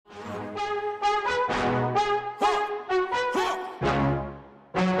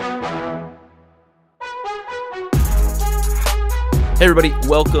Hey everybody,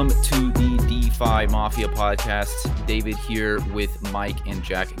 welcome to the DeFi Mafia podcast. David here with Mike and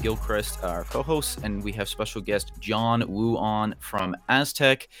Jack Gilchrist, our co-hosts, and we have special guest John Wu on from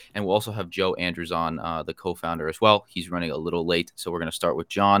Aztec, and we'll also have Joe Andrews on, the co-founder as well. He's running a little late, so we're going to start with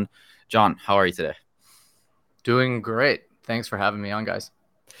John. John, how are you today? Doing great. Thanks for having me on, guys.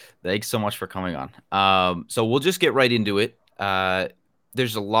 Thanks so much for coming on. So we'll just get right into it.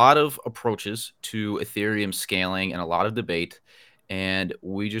 There's a lot of approaches to Ethereum scaling and a lot of debate. And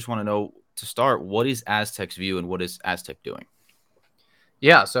we just want to know, to start, what is Aztec's view and what is Aztec doing?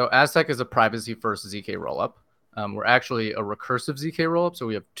 Yeah, so Aztec is a privacy-first ZK rollup. We're actually a recursive ZK rollup, so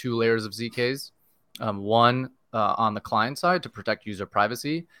we have two layers of ZKs. One on the client side to protect user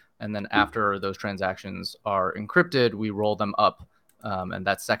privacy, and then after those transactions are encrypted, we roll them up, and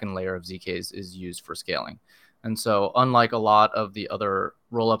that second layer of ZKs is used for scaling. And so unlike a lot of the other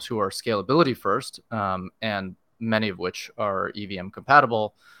rollups who are scalability first, and many of which are EVM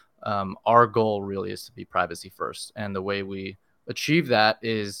compatible, our goal really is to be privacy first. And the way we achieve that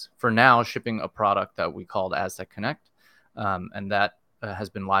is, for now, shipping a product that we called Aztec Connect. And that has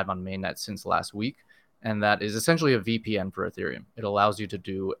been live on mainnet since last week. And that is essentially a VPN for Ethereum. It allows you to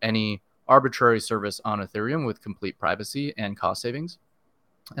do any arbitrary service on Ethereum with complete privacy and cost savings.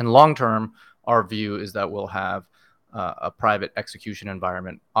 And long term, our view is that we'll have a private execution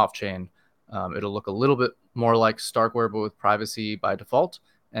environment off-chain. It'll look a little bit more like Starkware, but with privacy by default.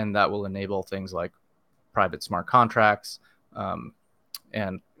 And that will enable things like private smart contracts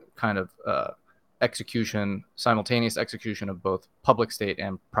and kind of simultaneous execution of both public state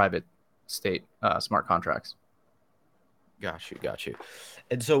and private state smart contracts. Got you.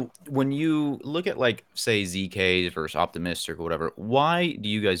 And so when you look at, like, say, ZKs versus optimistic or whatever, why do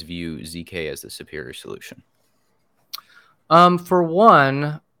you guys view ZK as the superior solution? For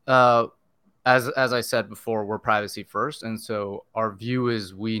one, as I said before, we're privacy first. And so our view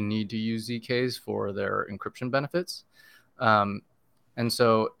is we need to use ZKs for their encryption benefits. And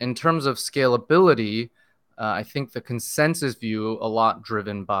so in terms of scalability, I think the consensus view, a lot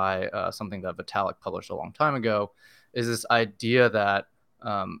driven by something that Vitalik published a long time ago, is this idea that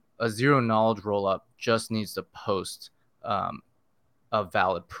a zero knowledge rollup just needs to post a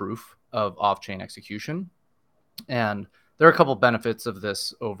valid proof of off-chain execution. And there are a couple benefits of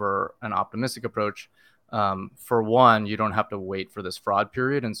this over an optimistic approach. For one, you don't have to wait for this fraud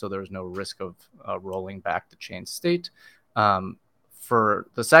period, and so there's no risk of rolling back the chain state. For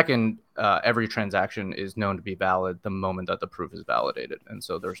the second, every transaction is known to be valid the moment that the proof is validated. And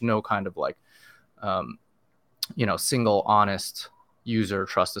so there's no kind of like, single honest user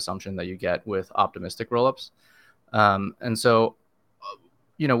trust assumption that you get with optimistic rollups. And so,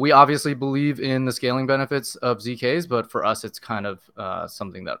 we obviously believe in the scaling benefits of ZKs, but for us, it's kind of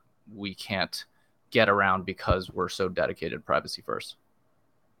something that we can't get around because we're so dedicated privacy first.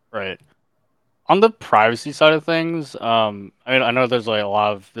 Right. On the privacy side of things, I know there's been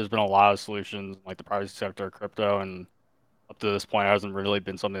a lot of solutions like the privacy sector, crypto, and up to this point, it hasn't really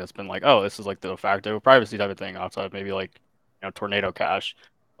been something that's been like, oh, this is like the de facto privacy type of thing outside of maybe like, Tornado Cash.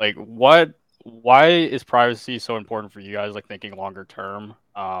 Like, why is privacy so important for you guys, like thinking longer term,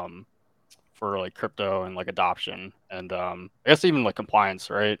 for like crypto and like adoption and I guess even like compliance,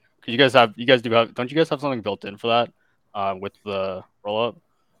 right? Because don't you guys have something built in for that with the rollup?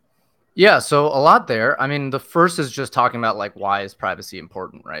 Yeah, so a lot there. I mean, the first is just talking about like why is privacy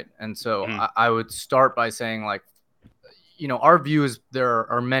important, right? And so I would start by saying, like, our view is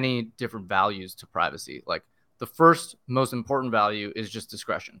there are many different values to privacy. Like, the first most important value is just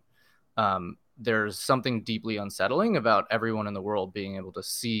discretion. There's something deeply unsettling about everyone in the world being able to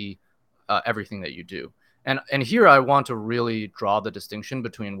see everything that you do. And here I want to really draw the distinction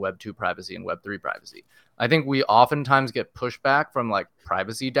between Web 2 privacy and Web 3 privacy. I think we oftentimes get pushback from like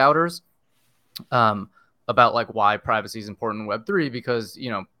privacy doubters about like why privacy is important in Web 3 because,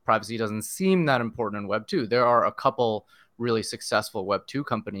 privacy doesn't seem that important in Web 2. There are a couple really successful Web 2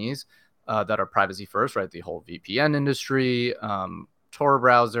 companies that are privacy first, right? The whole VPN industry, Tor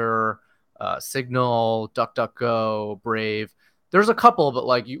browser, Signal, DuckDuckGo, Brave. There's a couple, but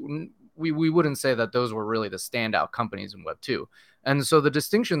like we wouldn't say that those were really the standout companies in Web 2. And so the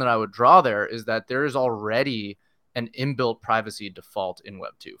distinction that I would draw there is that there is already an inbuilt privacy default in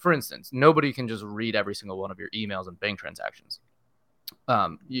Web 2. For instance, nobody can just read every single one of your emails and bank transactions.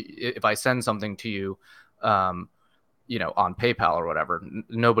 If I send something to you, on PayPal or whatever,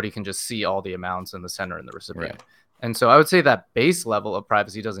 nobody can just see all the amounts and the sender and the recipient. Right. And so I would say that base level of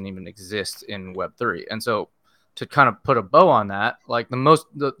privacy doesn't even exist in Web 3. And so to kind of put a bow on that, like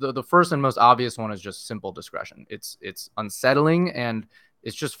the first and most obvious one is just simple discretion. It's unsettling, and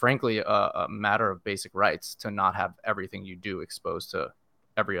It's just frankly a matter of basic rights to not have everything you do exposed to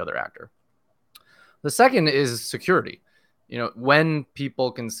every other actor. The second is security. When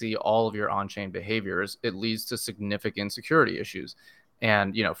people can see all of your on-chain behaviors, it leads to significant security issues.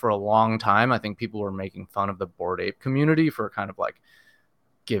 And, for a long time, I think people were making fun of the Bored Ape community for kind of like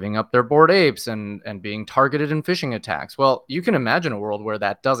giving up their Bored Apes and being targeted in phishing attacks. Well, you can imagine a world where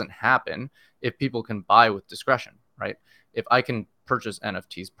that doesn't happen if people can buy with discretion, right? If I can purchase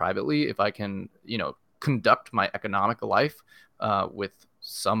NFTs privately, if I can, conduct my economic life with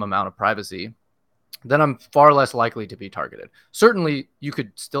some amount of privacy, then I'm far less likely to be targeted. Certainly, you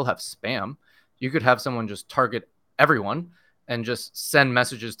could still have spam. You could have someone just target everyone and just send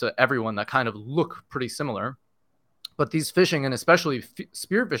messages to everyone that kind of look pretty similar. But these phishing, and especially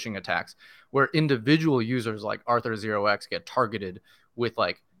spear phishing attacks, where individual users like Arthur0x get targeted with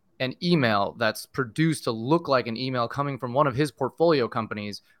like an email that's produced to look like an email coming from one of his portfolio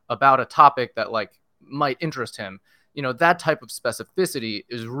companies about a topic that like might interest him. That type of specificity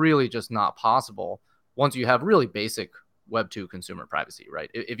is really just not possible once you have really basic Web2 consumer privacy, right?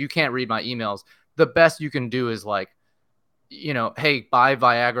 If you can't read my emails, the best you can do is like, hey, buy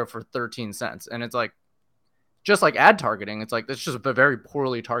Viagra for 13 cents. And it's like, just like ad targeting, it's like, that's just a very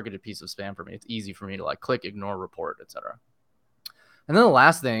poorly targeted piece of spam for me. It's easy for me to like click, ignore, report, etc. And then the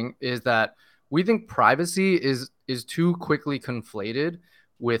last thing is that we think privacy is too quickly conflated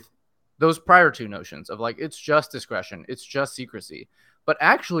with those prior two notions of like, it's just discretion, it's just secrecy. But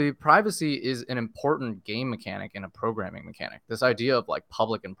actually, privacy is an important game mechanic and a programming mechanic. This idea of like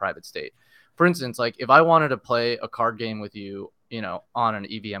public and private state. For instance, like if I wanted to play a card game with you, on an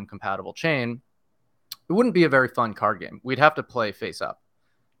EVM compatible chain, it wouldn't be a very fun card game. We'd have to play face up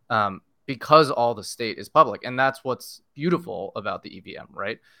because all the state is public. And that's what's beautiful about the EVM,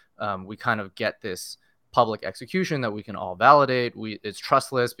 right? We kind of get this public execution that we can all validate. It's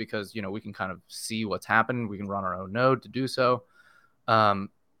trustless because, we can kind of see what's happened. We can run our own node to do so. And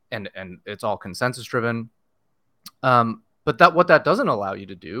it's all consensus driven. But what that doesn't allow you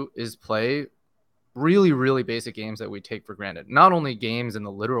to do is play really, really basic games that we take for granted. Not only games in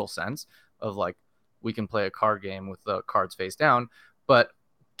the literal sense of like, we can play a card game with the cards face down, but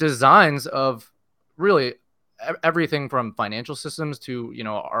designs of really everything from financial systems to,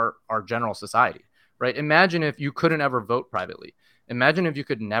 our general society, right? Imagine if you couldn't ever vote privately. Imagine if you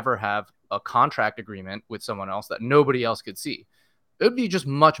could never have a contract agreement with someone else that nobody else could see. It would be just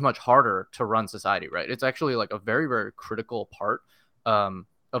much, much harder to run society, right? It's actually like a very, very critical part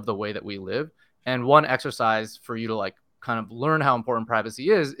of the way that we live. And one exercise for you to like kind of learn how important privacy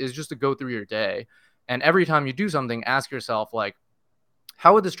is just to go through your day. And every time you do something, ask yourself, like,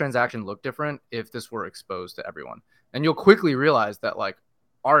 how would this transaction look different if this were exposed to everyone? And you'll quickly realize that like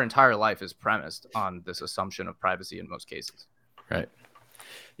our entire life is premised on this assumption of privacy in most cases. Right.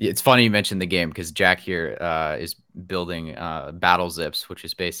 It's funny you mentioned the game because Jack here is building Battle Zips, which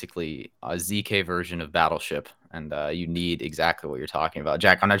is basically a ZK version of Battleship, and you need exactly what you're talking about.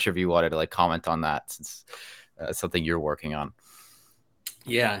 Jack, I'm not sure if you wanted to like comment on that since it's something you're working on.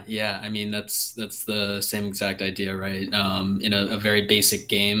 Yeah. I mean, that's the same exact idea, right? In a very basic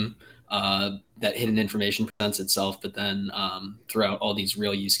game, that hidden information presents itself, but then throughout all these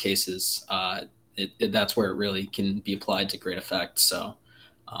real use cases, that's where it really can be applied to great effect. So,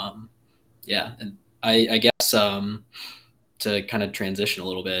 yeah, and I guess to kind of transition a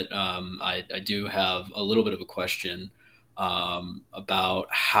little bit, I do have a little bit of a question about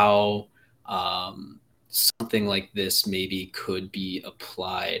how something like this maybe could be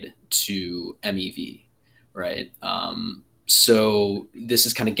applied to MEV, right? So this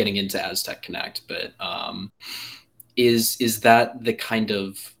is kind of getting into Aztec Connect, but is that the kind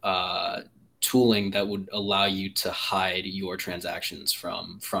of tooling that would allow you to hide your transactions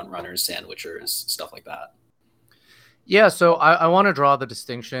from front runners, sandwichers, stuff like that? Yeah, so I want to draw the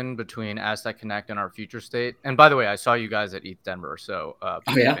distinction between Aztec Connect and our future state. And by the way, I saw you guys at ETH Denver, so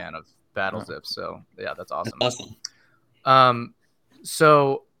big fan of Battle Zips. So yeah, that's awesome.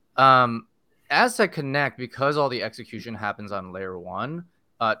 So Aztec Connect, because all the execution happens on layer 1,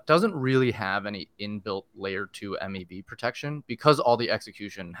 doesn't really have any inbuilt layer 2 MEV protection because all the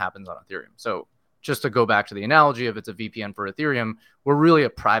execution happens on Ethereum. So just to go back to the analogy of it's a VPN for Ethereum, we're really a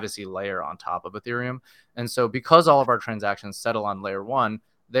privacy layer on top of Ethereum. And so because all of our transactions settle on layer 1,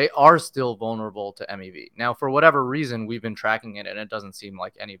 they are still vulnerable to MEV. Now, for whatever reason, we've been tracking it, and it doesn't seem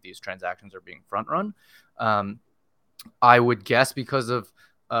like any of these transactions are being front run. I would guess because of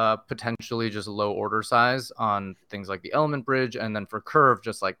potentially just low order size on things like the Element Bridge, and then for Curve,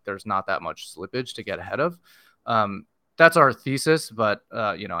 just like there's not that much slippage to get ahead of. that's our thesis, but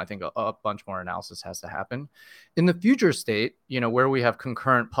I think a bunch more analysis has to happen. In the future state, where we have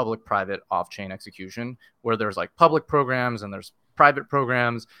concurrent public-private off-chain execution, where there's like public programs and there's private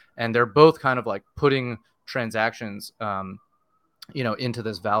programs, and they're both kind of like putting transactions, into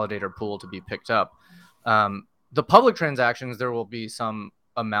this validator pool to be picked up. The public transactions, there will be some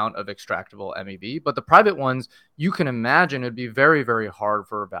amount of extractable MEV, but the private ones, you can imagine it'd be very, very hard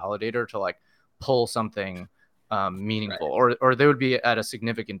for a validator to like pull something meaningful, Right. or they would be at a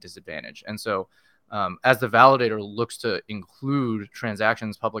significant disadvantage. And so as the validator looks to include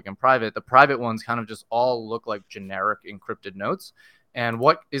transactions, public and private, the private ones kind of just all look like generic encrypted notes. And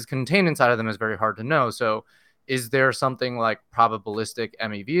what is contained inside of them is very hard to know. So is there something like probabilistic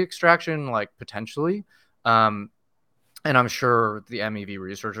MEV extraction? Like potentially. And I'm sure the MEV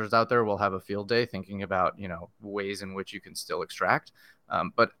researchers out there will have a field day thinking about, ways in which you can still extract.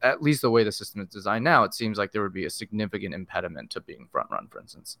 But at least the way the system is designed now, it seems like there would be a significant impediment to being front run, for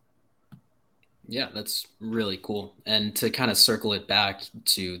instance. Yeah, that's really cool. And to kind of circle it back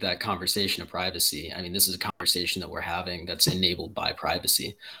to that conversation of privacy, I mean, this is a conversation that we're having that's enabled by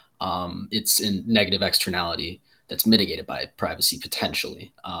privacy. It's in negative externality that's mitigated by privacy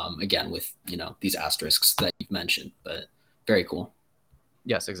potentially. Again, with these asterisks that you've mentioned, but very cool.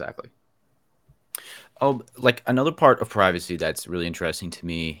 Yes, exactly. Oh, like another part of privacy that's really interesting to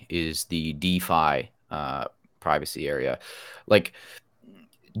me is the DeFi privacy area. Like,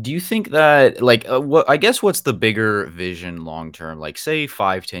 do you think that what's the bigger vision long term? Like, say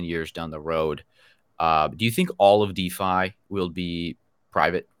 5-10 years down the road, do you think all of DeFi will be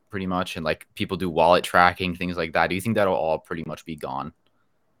private pretty much, and like people do wallet tracking, things like that? Do you think that'll all pretty much be gone?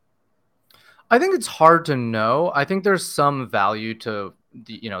 I think it's hard to know. I think there's some value to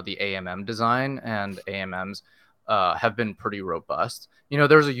the AMM design, and AMMs have been pretty robust.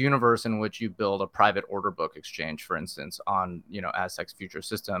 There's a universe in which you build a private order book exchange, for instance, on Aztec's future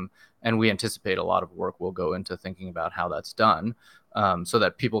system, and we anticipate a lot of work will go into thinking about how that's done, so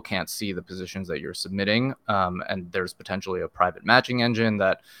that people can't see the positions that you're submitting, and there's potentially a private matching engine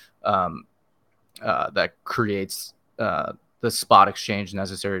that that creates the spot exchange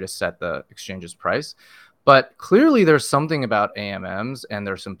necessary to set the exchange's price. But clearly there's something about AMMs and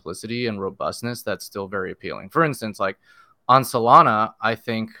their simplicity and robustness that's still very appealing. For instance, like on Solana, I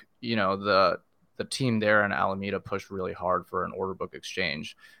think, the team there in Alameda pushed really hard for an order book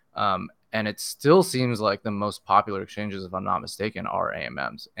exchange. And it still seems like the most popular exchanges, if I'm not mistaken, are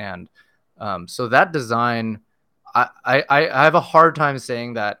AMMs. And so that design, I have a hard time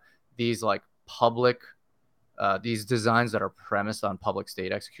saying that these like these designs that are premised on public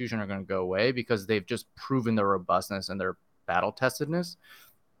state execution are going to go away, because they've just proven their robustness and their battle testedness.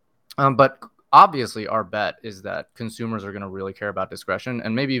 But obviously our bet is that consumers are going to really care about discretion,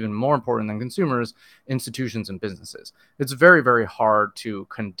 and maybe even more important than consumers, institutions and businesses. It's very, very hard to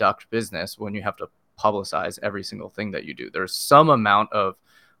conduct business when you have to publicize every single thing that you do. There's some amount of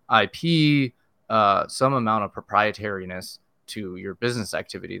IP, some amount of proprietariness to your business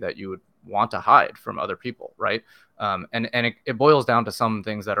activity that you would want to hide from other people, right? And it boils down to some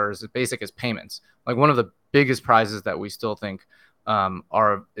things that are as basic as payments. Like one of the biggest prizes that we still think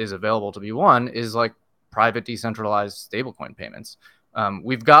is available to be won is like private decentralized stablecoin payments.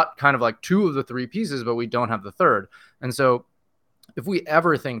 We've got kind of like two of the three pieces, but we don't have the third. And so if we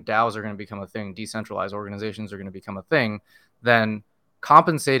ever think DAOs are going to become a thing, decentralized organizations are going to become a thing, then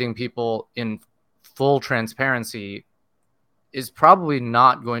compensating people in full transparency is probably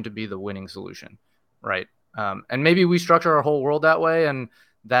not going to be the winning solution, right? And maybe we structure our whole world that way, and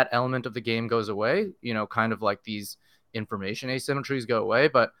that element of the game goes away, kind of like these information asymmetries go away.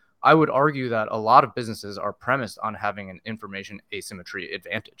 But I would argue that a lot of businesses are premised on having an information asymmetry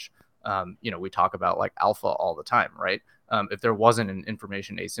advantage. We talk about like alpha all the time, right? If there wasn't an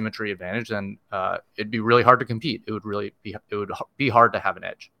information asymmetry advantage, then it'd be really hard to compete. It would be hard to have an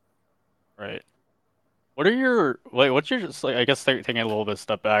edge. Right. What are your what's your just like I guess taking a little bit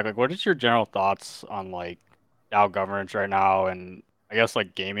step back, like what is your general thoughts on like DAO governance right now, and I guess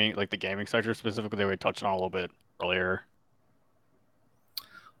like gaming, like the gaming sector specifically that we touched on a little bit earlier?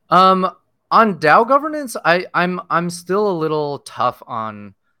 On DAO governance, I'm still a little tough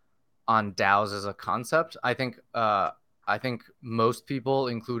on DAOs as a concept. I think most people,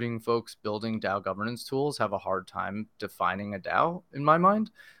 including folks building DAO governance tools, have a hard time defining a DAO in my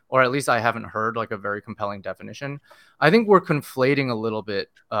mind, or at least I haven't heard like a very compelling definition. I think we're conflating a little bit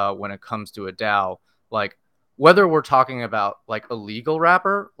when it comes to a DAO, like whether we're talking about like a legal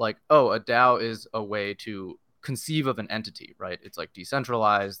wrapper, like, oh, a DAO is a way to conceive of an entity, right? It's like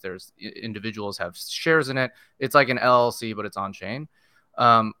decentralized. There's individuals have shares in it. It's like an LLC, but it's on chain.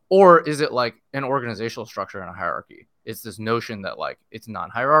 Or is it like an organizational structure and a hierarchy? It's this notion that like it's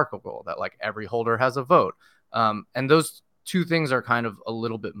non-hierarchical, that like every holder has a vote. And those two things are kind of a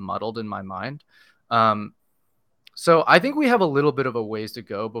little bit muddled in my mind. So I think we have a little bit of a ways to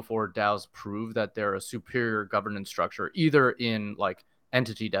go before DAOs prove that they're a superior governance structure, either in like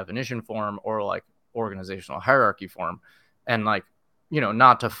entity definition form or like organizational hierarchy form. And like,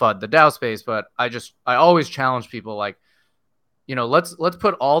 not to FUD the DAO space, but I always challenge people like, let's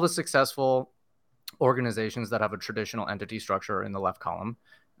put all the successful organizations that have a traditional entity structure in the left column.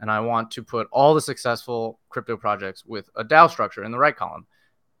 And I want to put all the successful crypto projects with a DAO structure in the right column.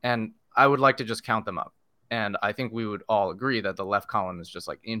 And I would like to just count them up. And I think we would all agree that the left column is just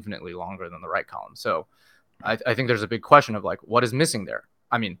like infinitely longer than the right column. So I think there's a big question of like, what is missing there?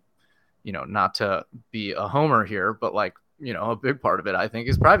 I mean, not to be a homer here, but like, a big part of it, I think,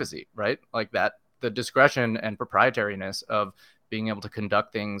 is privacy, right? Like that, the discretion and proprietariness of being able to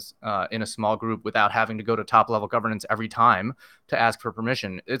conduct things in a small group without having to go to top level governance every time to ask for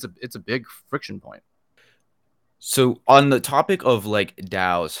permission. It's a big friction point. So on the topic of like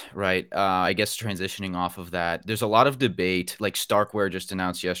DAOs, right? I guess transitioning off of that, there's a lot of debate. Like Starkware just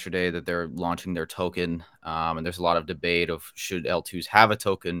announced yesterday that they're launching their token, and there's a lot of debate of should L2s have a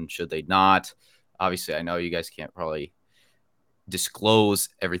token, should they not? Obviously, I know you guys can't probably disclose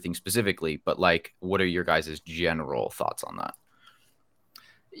everything specifically, but like, what are your guys' general thoughts on that?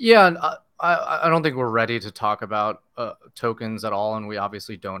 Yeah, I don't think we're ready to talk about tokens at all, and we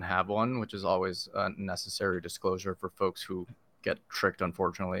obviously don't have one, which is always a necessary disclosure for folks who get tricked,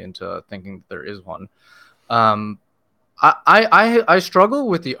 unfortunately, into thinking that there is one. I struggle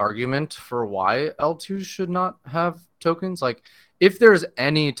with the argument for why L2s should not have tokens. Like, if there's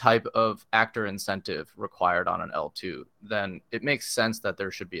any type of actor incentive required on an L2, then it makes sense that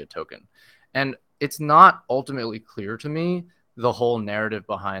there should be a token. And it's not ultimately clear to me the whole narrative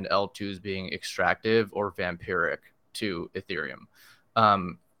behind L2s being extractive or vampiric to Ethereum.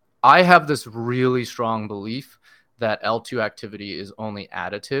 I have this really strong belief that L2 activity is only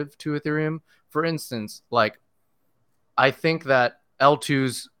additive to Ethereum. For instance, like, I think that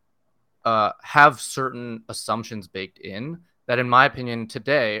L2s have certain assumptions baked in that, in my opinion,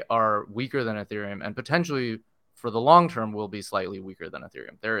 today are weaker than Ethereum and potentially for the long term will be slightly weaker than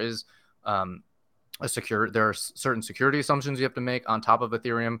Ethereum. There is there are certain security assumptions you have to make on top of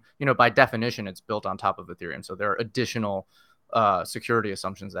Ethereum. By definition, it's built on top of Ethereum. So there are additional security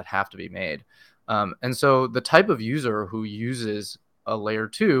assumptions that have to be made. And so the type of user who uses a layer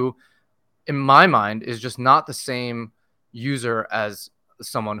 2, in my mind, is just not the same user as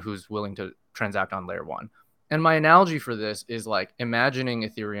someone who's willing to transact on layer 1. And my analogy for this is like imagining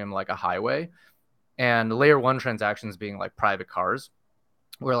Ethereum like a highway and layer 1 transactions being like private cars,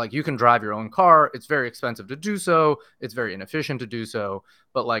 where like you can drive your own car. It's very expensive to do so. It's very inefficient to do so,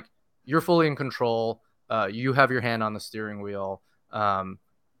 but like you're fully in control. You have your hand on the steering wheel. And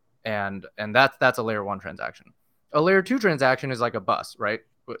that's a layer 1 transaction. A layer 2 transaction is like a bus, right?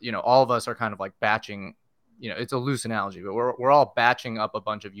 All of us are kind of like batching, it's a loose analogy, but we're all batching up a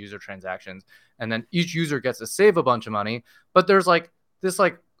bunch of user transactions, and then each user gets to save a bunch of money, but there's like this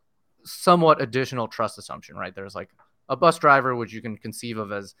like somewhat additional trust assumption, right? There's like a bus driver, which you can conceive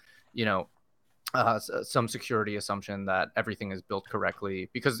of as, some security assumption that everything is built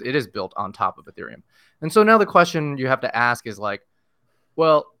correctly because it is built on top of Ethereum. And so now the question you have to ask is like,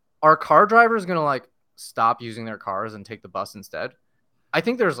 well, are car drivers going to like stop using their cars and take the bus instead? I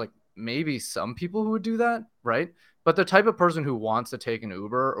think there's like maybe some people who would do that, right? But the type of person who wants to take an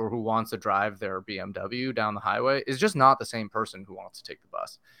Uber or who wants to drive their BMW down the highway is just not the same person who wants to take the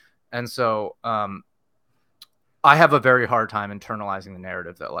bus. And so I have a very hard time internalizing the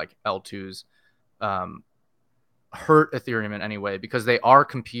narrative that like L2s hurt Ethereum in any way, because they are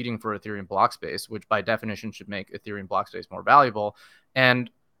competing for Ethereum block space, which by definition should make Ethereum block space more valuable.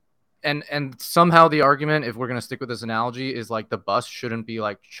 And somehow the argument, if we're going to stick with this analogy, is like the bus shouldn't be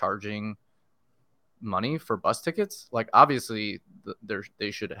like charging money for bus tickets. Like obviously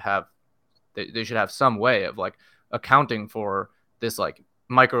they should have some way of like accounting for this like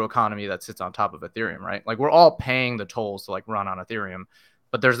microeconomy that sits on top of Ethereum, right? Like we're all paying the tolls to like run on Ethereum,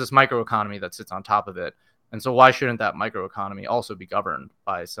 but there's this microeconomy that sits on top of it. And so why shouldn't that microeconomy also be governed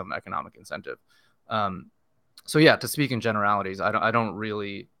by some economic incentive? So yeah, to speak in generalities, I don't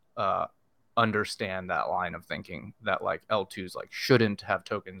really understand that line of thinking that like L2s like shouldn't have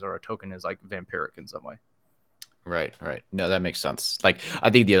tokens, or a token is like vampiric in some way. Right. No, that makes sense. Like, I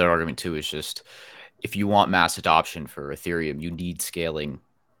think the other argument too is just, if you want mass adoption for Ethereum, you need scaling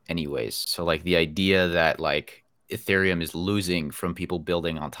anyways. So like the idea that like Ethereum is losing from people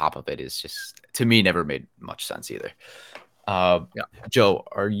building on top of it is just, to me, never made much sense either. Joe,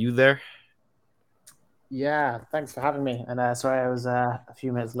 are you there? Yeah, thanks for having me. And sorry, I was a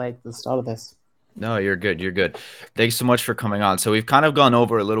few minutes late at the start of this. No, you're good. You're good. Thanks so much for coming on. So we've kind of gone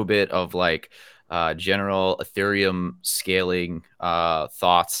over a little bit of like general Ethereum scaling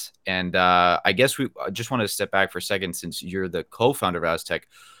thoughts, and I guess we just want to step back for a second since you're the co-founder of Aztec.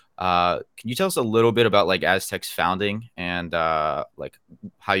 Can you tell us a little bit about like Aztec's founding and like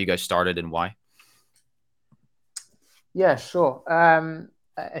how you guys started and why? Yeah, sure.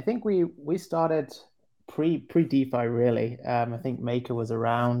 I think we started pre DeFi really. I think Maker was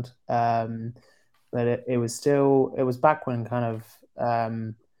around, but it was back when kind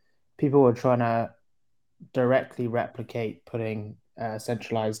of people were trying to directly replicate putting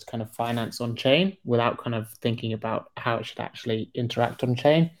centralized kind of finance on chain without kind of thinking about how it should actually interact on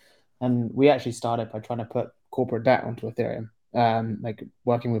chain. And we actually started by trying to put corporate debt onto Ethereum, like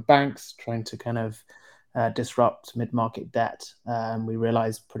working with banks, trying to kind of disrupt mid-market debt. We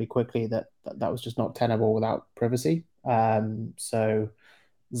realized pretty quickly that was just not tenable without privacy. So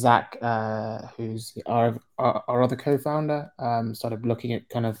Zach, who's our other co-founder, started looking at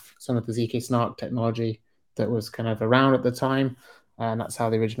kind of some of the ZK Snark technology that was kind of around at the time, and that's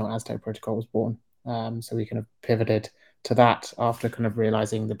how the original Aztec protocol was born. So we kind of pivoted to that after kind of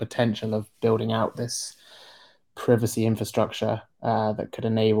realizing the potential of building out this privacy infrastructure that could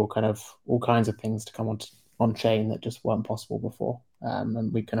enable kind of all kinds of things to come on chain that just weren't possible before.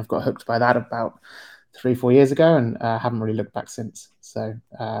 And we kind of got hooked by that about 3-4 years ago and haven't really looked back since. So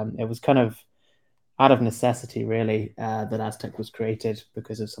it was kind of out of necessity, really, that Aztec was created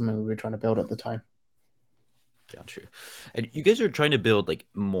because of something we were trying to build at the time. Got you. And you guys are trying to build like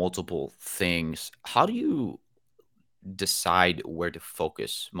multiple things. How do you decide where to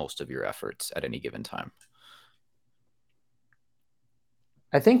focus most of your efforts at any given time?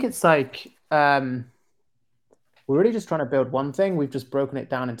 I think it's like we're really just trying to build one thing. We've just broken it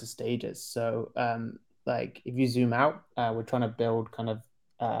down into stages. So like if you zoom out, we're trying to build kind of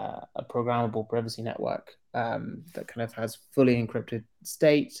a programmable privacy network that kind of has fully encrypted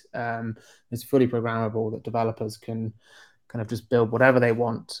state. It's fully programmable that developers can kind of just build whatever they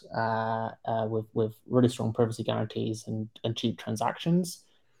want with really strong privacy guarantees and cheap transactions.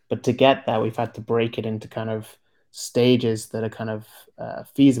 But to get there, we've had to break it into kind of stages that are kind of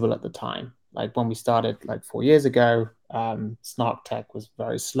feasible at the time. Like when we started like 4 years ago, Snark Tech was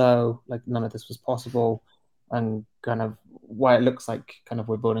very slow. Like none of this was possible. And kind of why it looks like kind of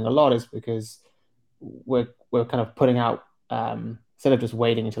we're building a lot is because we're kind of putting out instead of just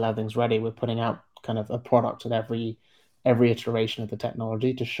waiting until everything's ready, we're putting out kind of a product at every iteration of the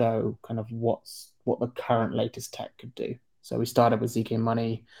technology to show kind of what the current latest tech could do. So we started with ZK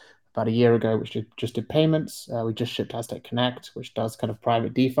Money about a year ago, which just did payments. We just shipped Aztec Connect, which does kind of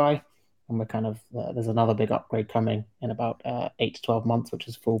private DeFi. And we're kind of, there's another big upgrade coming in about 8 to 12 months, which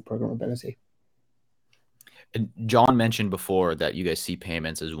is full programmability. And John mentioned before that you guys see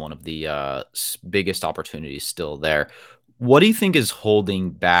payments as one of the biggest opportunities still there. What do you think is holding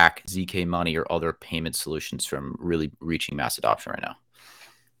back ZK Money or other payment solutions from really reaching mass adoption right now?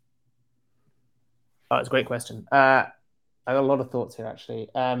 Oh, it's a great question. I got a lot of thoughts here, actually.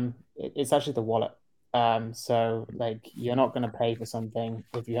 It's actually the wallet. So, like, you're not going to pay for something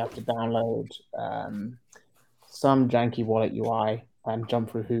if you have to download some janky wallet UI and jump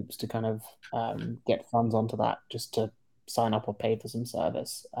through hoops to kind of get funds onto that just to sign up or pay for some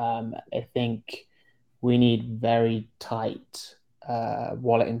service. I think we need very tight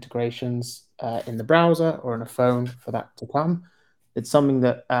wallet integrations in the browser or in a phone for that to come. It's something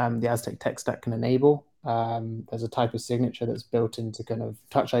that the Aztec tech stack can enable. There's a type of signature that's built into kind of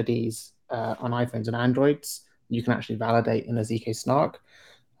touch IDs on iPhones and Androids. You can actually validate in a ZK Snark.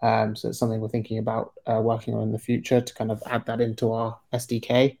 So it's something we're thinking about working on in the future to kind of add that into our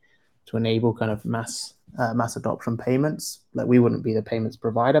SDK to enable kind of mass adoption payments. Like we wouldn't be the payments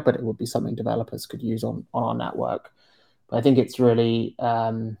provider, but it would be something developers could use on our network. But I think it's really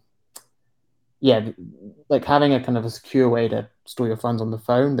like having a kind of a secure way to store your funds on the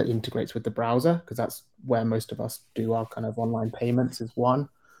phone that integrates with the browser, because that's where most of us do our kind of online payments is one.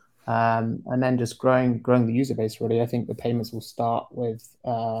 And then just growing the user base, really. I think the payments will start with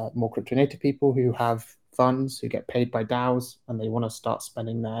more crypto native people who have funds, who get paid by DAOs, and they want to start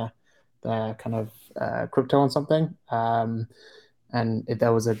spending their kind of crypto on something. And if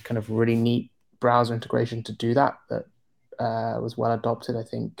there was a kind of really neat browser integration to do that was well adopted, I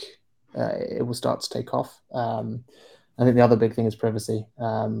think it will start to take off. I think the other big thing is privacy.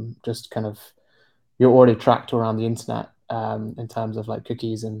 Just kind of you're already tracked around the internet in terms of like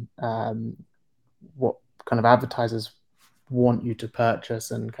cookies and what kind of advertisers want you to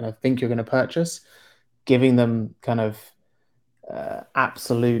purchase and kind of think you're going to purchase. Giving them kind of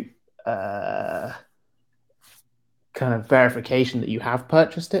absolute kind of verification that you have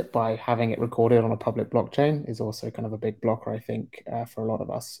purchased it by having it recorded on a public blockchain is also kind of a big blocker, I think, for a lot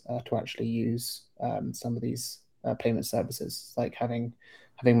of us to actually use some of these payment services. Like having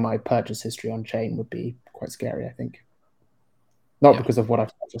my purchase history on chain would be quite scary, I think. Not because of what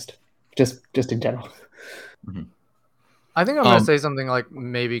I've purchased, just in general. Mm-hmm. I think I'm going to say something like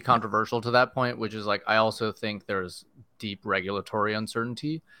maybe controversial to that point, which is like I also think there's deep regulatory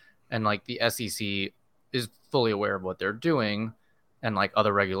uncertainty, and like the SEC is fully aware of what they're doing, and like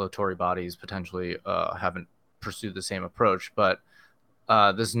other regulatory bodies potentially haven't pursued the same approach. But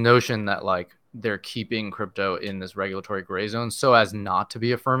this notion that like they're keeping crypto in this regulatory gray zone so as not to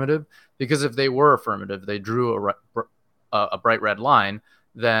be affirmative, because if they were affirmative, they drew a bright red line,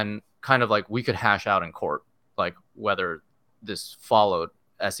 then kind of like we could hash out in court like whether this followed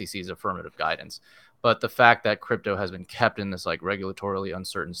SEC's affirmative guidance. But the fact that crypto has been kept in this like regulatorily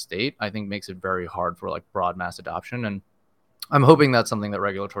uncertain state, I think makes it very hard for like broad mass adoption. And I'm hoping that's something that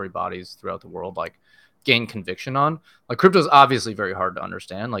regulatory bodies throughout the world like gain conviction on. Like crypto is obviously very hard to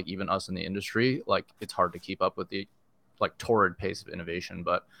understand. Like even us in the industry, like it's hard to keep up with the like torrid pace of innovation.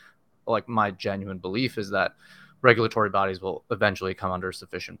 But like my genuine belief is that regulatory bodies will eventually come under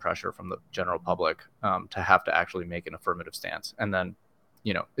sufficient pressure from the general public to have to actually make an affirmative stance. And then,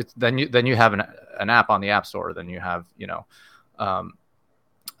 you know, it's then you have an app on the App Store. Then you have, you know,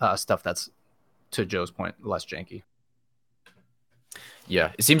 stuff that's, to Joe's point, less janky.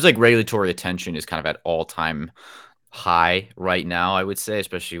 Yeah, it seems like regulatory attention is kind of at all-time high right now, I would say,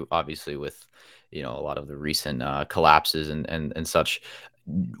 especially obviously with, you know, a lot of the recent collapses and such.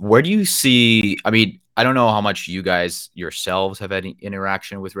 Where do you see, I mean, I don't know how much you guys yourselves have any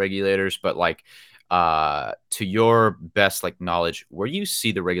interaction with regulators, but like to your best like knowledge, where do you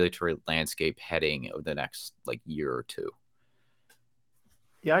see the regulatory landscape heading over the next like year or two?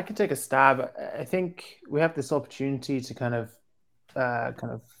 Yeah, I could take a stab. I think we have this opportunity to kind of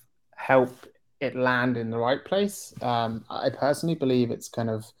help it land in the right place. I personally believe it's kind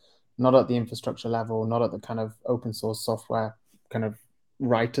of not at the infrastructure level, not at the kind of open source software kind of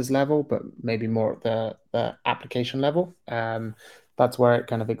writers level, but maybe more at the application level. That's where it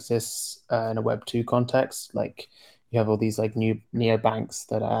kind of exists in a Web 2 context. Like you have all these like new neobanks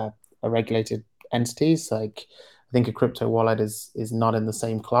that are regulated entities. Like I think a crypto wallet is not in the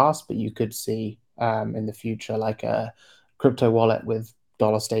same class, but you could see in the future like a crypto wallet with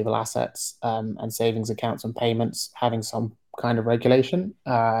dollar stable assets and savings accounts and payments having some kind of regulation.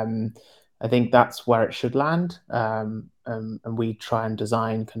 I think that's where it should land. And we try and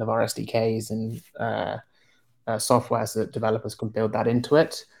design kind of our SDKs and software so that developers can build that into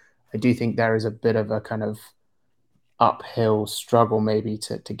it. I do think there is a bit of a kind of uphill struggle maybe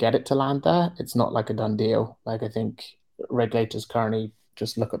to get it to land there. It's not like a done deal. Like I think regulators currently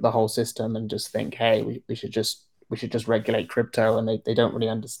just look at the whole system and just think, hey, we should just regulate crypto, and they don't really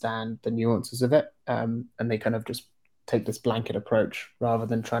understand the nuances of it. And they kind of just take this blanket approach rather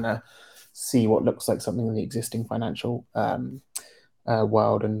than trying to see what looks like something in the existing financial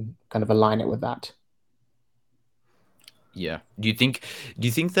world and kind of align it with that. Yeah. Do you think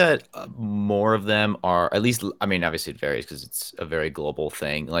that more of them are, at least, I mean, obviously it varies because it's a very global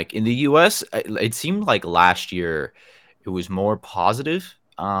thing. Like in the US, it seemed like last year it was more positive.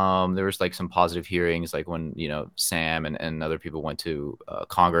 There was like some positive hearings, like when, you know, Sam and other people went to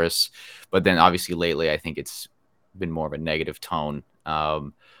Congress. But then obviously lately, I think it's been more of a negative tone.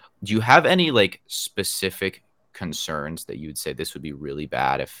 Do you have any like specific concerns that you would say this would be really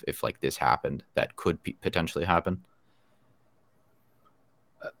bad if like this happened, that could potentially happen?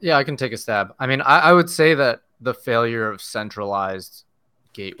 Yeah, I can take a stab. I mean, I would say that the failure of centralized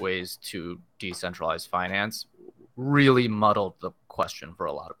gateways to decentralized finance really muddled the question for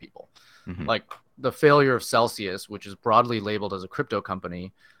a lot of people. Mm-hmm. Like the failure of Celsius, which is broadly labeled as a crypto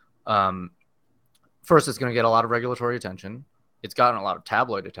company, first, it's going to get a lot of regulatory attention. It's gotten a lot of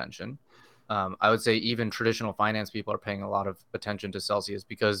tabloid attention. I would say even traditional finance people are paying a lot of attention to Celsius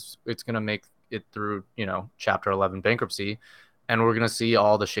because it's going to make it through, you know, Chapter 11 bankruptcy. And we're going to see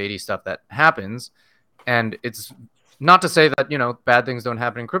all the shady stuff that happens. And it's not to say that, you know, bad things don't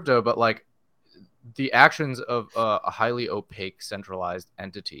happen in crypto, but like the actions of a highly opaque centralized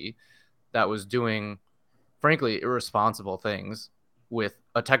entity that was doing, frankly, irresponsible things with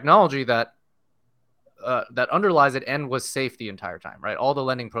a technology that underlies it and was safe the entire time, right? All the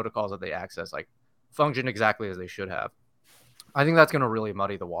lending protocols that they access like function exactly as they should have. I think that's going to really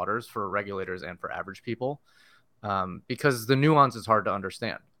muddy the waters for regulators and for average people. Because the nuance is hard to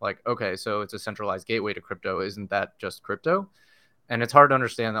understand. Like, okay, so it's a centralized gateway to crypto. Isn't that just crypto? And it's hard to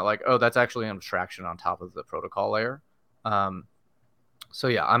understand that, like, oh, that's actually an abstraction on top of the protocol layer. So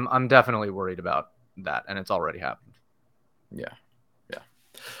yeah, I'm definitely worried about that, and it's already happened. Yeah.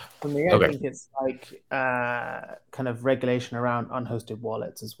 For me, I Okay. think it's like kind of regulation around unhosted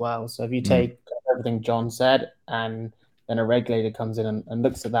wallets as well. So if you take everything John said, and then a regulator comes in and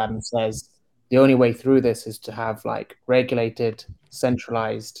looks at that and says the only way through this is to have like regulated,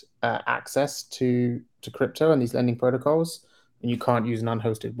 centralized access to crypto and these lending protocols, and you can't use an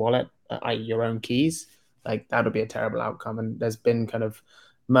unhosted wallet, i.e., your own keys. Like that would be a terrible outcome. And there's been kind of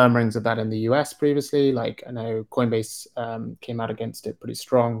murmurings of that in the US previously. Like I know Coinbase came out against it pretty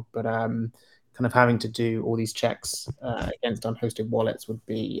strong, but kind of having to do all these checks against unhosted wallets would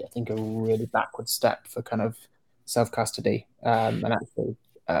be, I think, a really backward step for kind of self custody and actually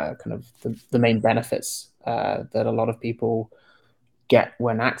kind of the main benefits that a lot of people get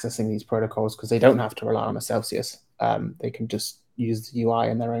when accessing these protocols, because they don't have to rely on a Celsius. They can just use the UI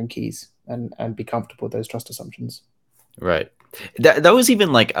and their own keys and be comfortable with those trust assumptions. Right. That was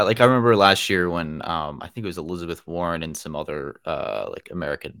even like I remember last year when I think it was Elizabeth Warren and some other like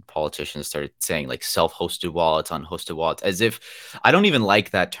American politicians started saying like self-hosted wallets, unhosted wallets, as if I don't even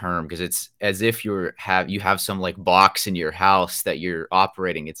like that term, because it's as if you have some like box in your house that you're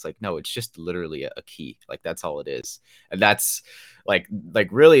operating. It's like, no, it's just literally a key. Like that's all it is. And that's like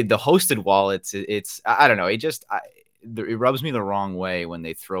really the hosted wallets. It's I don't know. It rubs me the wrong way when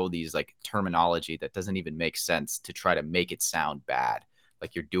they throw these like terminology that doesn't even make sense to try to make it sound bad,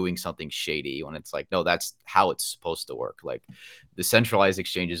 like you're doing something shady, when it's like, no, that's how it's supposed to work. Like the centralized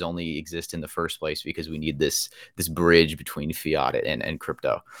exchanges only exist in the first place because we need this bridge between fiat and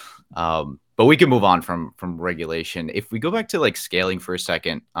crypto. But we can move on from regulation. If we go back to like scaling for a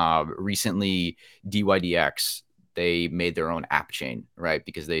second, recently DYDX, they made their own app chain, right?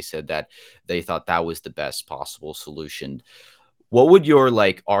 Because they said that they thought that was the best possible solution. What would your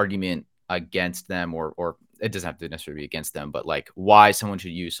like argument against them, or it doesn't have to necessarily be against them, but like why someone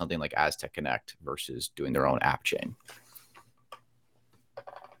should use something like Aztec Connect versus doing their own app chain?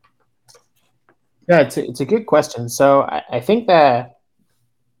 Yeah, it's a good question. So I think that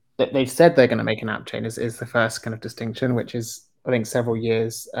they've said they're going to make an app chain is the first kind of distinction, which is I think several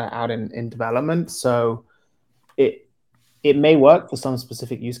years out in development. So it it may work for some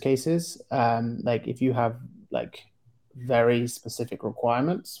specific use cases. Like if you have like very specific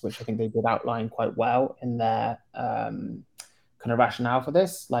requirements, which I think they did outline quite well in their kind of rationale for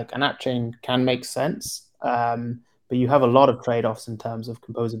this, like an app chain can make sense. But you have a lot of trade-offs in terms of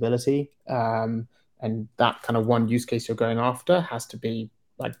composability. And that kind of one use case you're going after has to be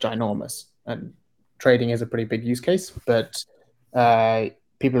like ginormous. And trading is a pretty big use case, but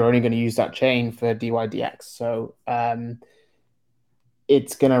people are only going to use that chain for DYDX. So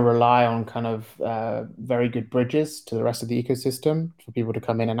it's going to rely on kind of very good bridges to the rest of the ecosystem for people to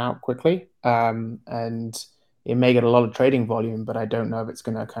come in and out quickly. And it may get a lot of trading volume, but I don't know if it's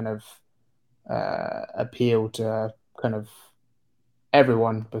going to kind of appeal to kind of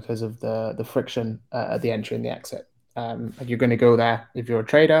everyone because of the friction at the entry and the exit. Like you're going to go there if you're a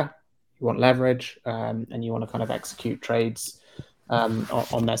trader, you want leverage, and you want to kind of execute trades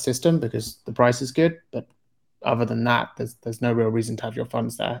on their system because the price is good. But other than that, there's no real reason to have your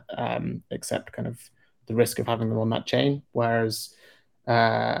funds there, except kind of the risk of having them on that chain. Whereas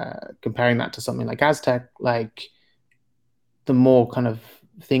comparing that to something like Aztec, like the more kind of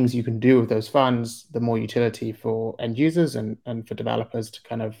things you can do with those funds, the more utility for end users and for developers to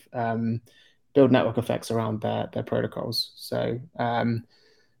kind of build network effects around their protocols. So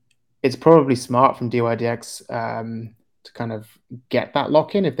it's probably smart from DYDX to kind of get that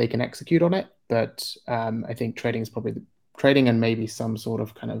lock in if they can execute on it. But I think trading is probably trading and maybe some sort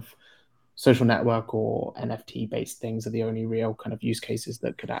of kind of social network or NFT based things are the only real kind of use cases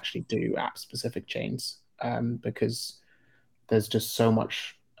that could actually do app specific chains because there's just so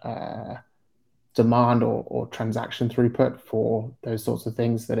much demand or transaction throughput for those sorts of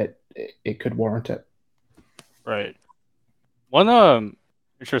things that it could warrant it. Right. One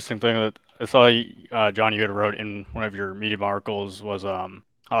interesting thing that I saw, John, you had wrote in one of your Medium articles was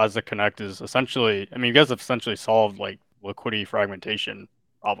how Aztec Connect is essentially, I mean, you guys have essentially solved like liquidity fragmentation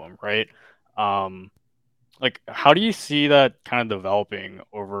problem, right? Like, how do you see that kind of developing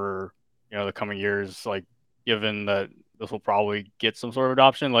over, the coming years? Like, given that this will probably get some sort of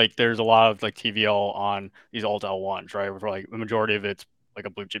adoption, like there's a lot of like TVL on these alt L1s, right? Where like the majority of it's like a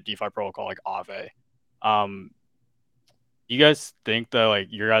blue chip DeFi protocol like Aave. You guys think that like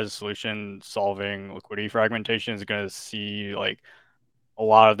your guys' solution solving liquidity fragmentation is going to see like a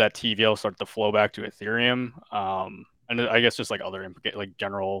lot of that TVL start to flow back to Ethereum? And I guess just like other like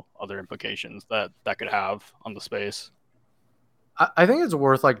general other implications that could have on the space. I think it's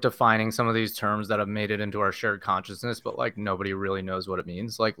worth like defining some of these terms that have made it into our shared consciousness, but like nobody really knows what it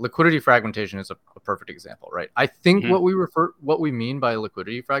means. Like liquidity fragmentation is a perfect example, right? I think what we mean by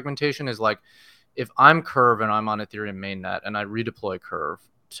liquidity fragmentation is like if I'm Curve and I'm on Ethereum mainnet and I redeploy Curve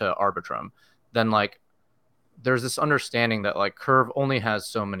to Arbitrum, then like there's this understanding that like Curve only has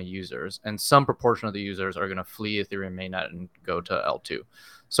so many users and some proportion of the users are going to flee Ethereum mainnet and go to L2.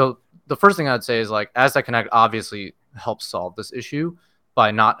 So the first thing I'd say is like Aztec Connect obviously helps solve this issue by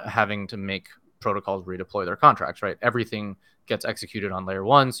not having to make protocols redeploy their contracts, right? Everything gets executed on layer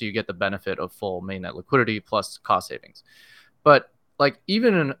one, so you get the benefit of full mainnet liquidity plus cost savings. But like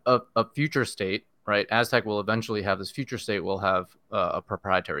even in a future state, right? Aztec will eventually have this future state. Will have a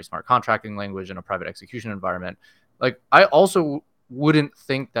proprietary smart contracting language and a private execution environment. Like I also wouldn't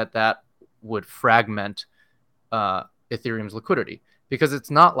think that that would fragment Ethereum's liquidity because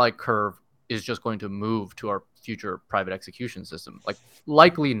it's not like Curve is just going to move to our future private execution system. Like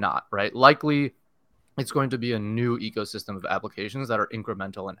likely not, right? Likely it's going to be a new ecosystem of applications that are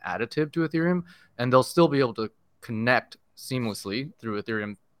incremental and additive to Ethereum, and they'll still be able to connect seamlessly through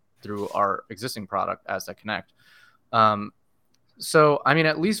Ethereum through our existing product Aztec Connect. So I mean,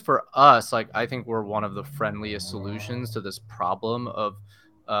 at least for us, like I think we're one of the friendliest solutions to this problem of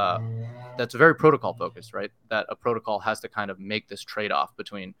that's very protocol focused, right? That a protocol has to kind of make this trade-off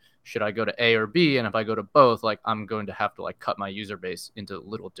between should I go to A or B, and if I go to both, like I'm going to have to like cut my user base into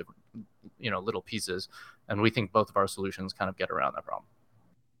little different, little pieces. And we think both of our solutions kind of get around that problem.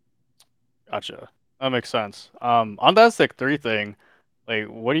 Gotcha. That makes sense. On the Aztec 3 thing, like,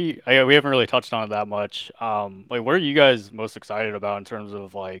 what do you? We haven't really touched on it that much. Like, what are you guys most excited about in terms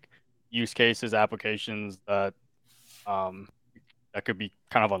of like use cases, applications that um that could be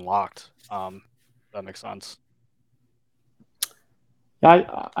kind of unlocked? That makes sense.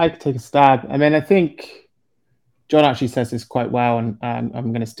 Yeah, I could take a stab. I mean, I think John actually says this quite well, and I'm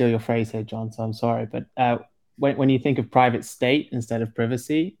going to steal your phrase here, John. So I'm sorry, but when you think of private state instead of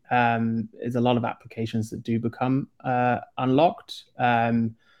privacy, there's a lot of applications that do become unlocked.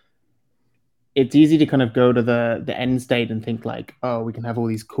 It's easy to kind of go to the end state and think like, oh, we can have all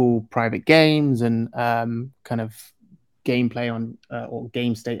these cool private games and kind of gameplay on or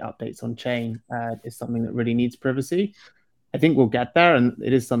game state updates on chain is something that really needs privacy. I think we'll get there, and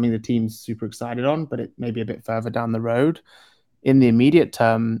it is something the team's super excited on, but it may be a bit further down the road. In the immediate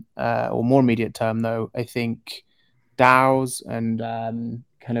term, or more immediate term, though, I think DAOs and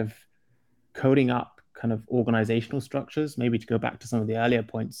kind of coding up kind of organizational structures, maybe to go back to some of the earlier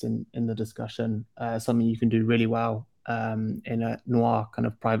points in the discussion, something you can do really well in a Noir kind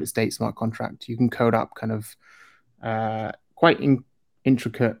of private state smart contract. You can code up kind of quite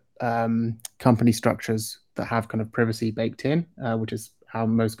intricate company structures that have kind of privacy baked in, which is how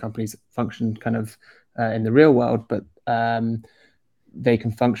most companies function kind of in the real world, but they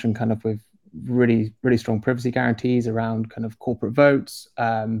can function kind of with really, really strong privacy guarantees around kind of corporate votes,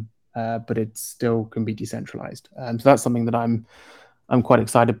 but it still can be decentralized. So that's something that I'm quite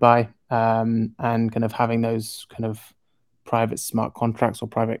excited by, and kind of having those kind of private smart contracts or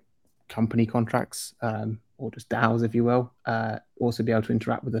private company contracts, or just DAOs, if you will, also be able to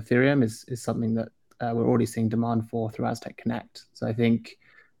interact with Ethereum is something that we're already seeing demand for through Aztec Connect. So I think,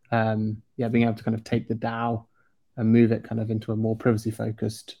 being able to kind of take the DAO and move it kind of into a more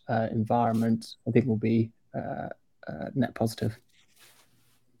privacy-focused environment, I think will be net positive.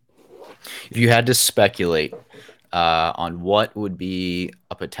 If you had to speculate on what would be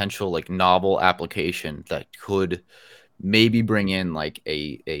a potential like novel application that could maybe bring in like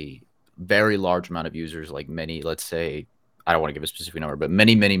a very large amount of users, like many, let's say, I don't want to give a specific number, but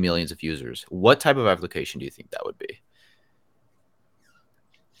many, many millions of users, what type of application do you think that would be?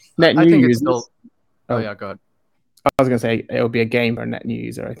 Net new users. Oh yeah, go ahead. I was going to say it'll be a game or a net new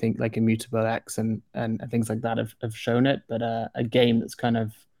user. I think like Immutable X and things like that have shown it, but a game that's kind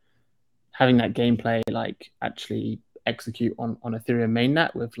of having that gameplay like actually execute on Ethereum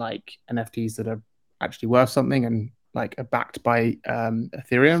mainnet with like NFTs that are actually worth something and like are backed by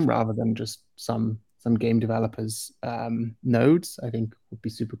Ethereum rather than just some game developers nodes, I think would be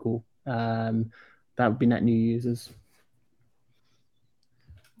super cool. That would be net new users.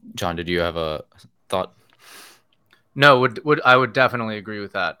 John, did you have a thought? No, I would definitely agree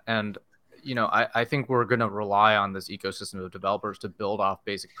with that. And I think we're going to rely on this ecosystem of developers to build off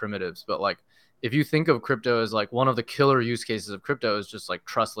basic primitives. But like, if you think of crypto as like one of the killer use cases of crypto is just like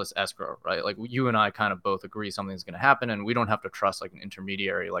trustless escrow, right? Like you and I kind of both agree something's going to happen, and we don't have to trust like an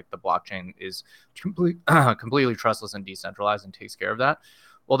intermediary. Like the blockchain is completely trustless and decentralized and takes care of that.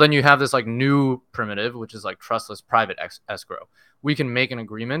 Well, then you have this like new primitive, which is like trustless private escrow. We can make an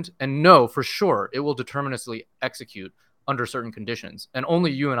agreement and know for sure it will deterministically execute under certain conditions, and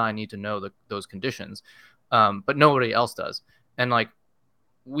only you and I need to know those conditions, but nobody else does. And like,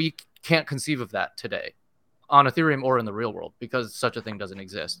 we can't conceive of that today on Ethereum or in the real world because such a thing doesn't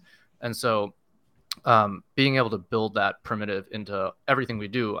exist. And so being able to build that primitive into everything we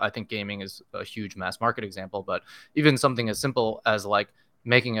do, I think gaming is a huge mass market example, but even something as simple as like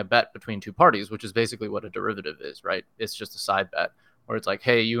making a bet between two parties, which is basically what a derivative is, right? It's just a side bet where it's like,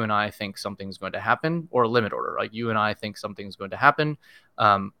 hey, you and I think something's going to happen, or a limit order, like you and I think something's going to happen.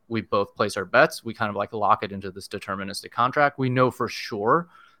 We both place our bets. We kind of like lock it into this deterministic contract. We know for sure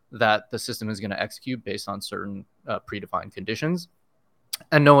that the system is going to execute based on certain predefined conditions,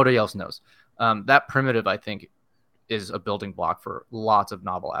 and nobody else knows. That primitive, I think, is a building block for lots of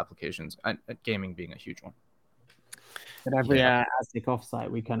novel applications, and gaming being a huge one. At every Aztec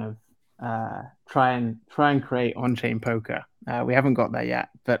offsite, we kind of try and create on-chain poker. We haven't got there yet,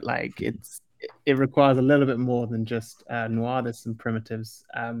 but like it requires a little bit more than just Noir. There's some primitives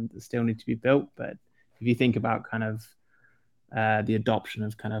that still need to be built, but if you think about kind of the adoption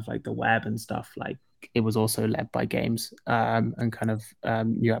of kind of like the web and stuff, like it was also led by games and kind of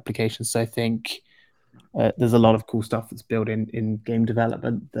new applications. So I think there's a lot of cool stuff that's built in game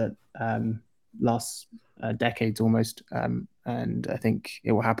development that lasts decades almost, and I think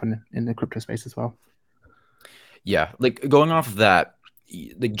it will happen in the crypto space as well. Yeah, like going off of that,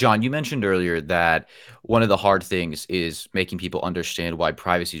 like John, you mentioned earlier that one of the hard things is making people understand why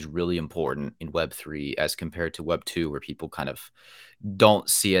privacy is really important in Web3 as compared to Web2, where people kind of don't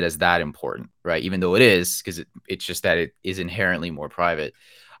see it as that important, right? Even though it is, because it's just that it is inherently more private.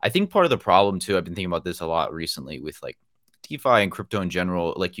 I think part of the problem too, I've been thinking about this a lot recently with like DeFi and crypto in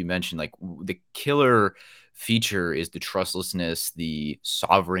general, like you mentioned, like the killer feature is the trustlessness, the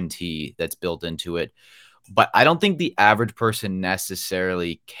sovereignty that's built into it. But I don't think the average person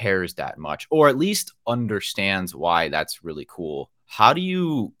necessarily cares that much, or at least understands why that's really cool. How do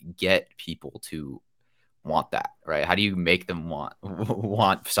you get people to want that, right? How do you make them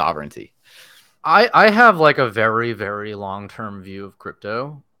want sovereignty? I have like a very, very long-term view of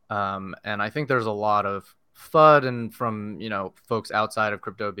crypto. And I think there's a lot of FUD and from, folks outside of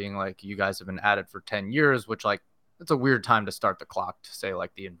crypto being like, you guys have been at it for 10 years, which like, it's a weird time to start the clock to say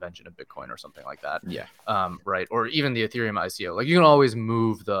like the invention of Bitcoin or something like that. Yeah. Right. Or even the Ethereum ICO. Like you can always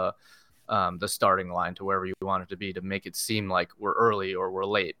move the starting line to wherever you want it to be to make it seem like we're early or we're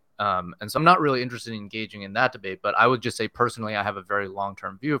late. And so I'm not really interested in engaging in that debate, but I would just say personally, I have a very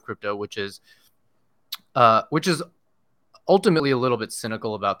long-term view of crypto, which is ultimately a little bit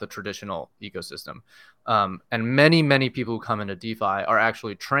cynical about the traditional ecosystem. And many, many people who come into DeFi are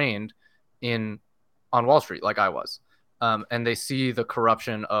actually trained on Wall Street, like I was. And they see the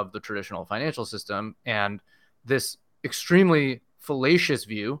corruption of the traditional financial system and this extremely fallacious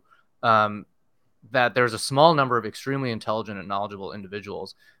view that there's a small number of extremely intelligent and knowledgeable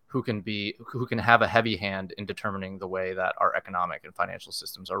individuals who can have a heavy hand in determining the way that our economic and financial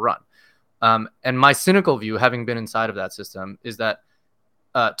systems are run. And my cynical view, having been inside of that system, is that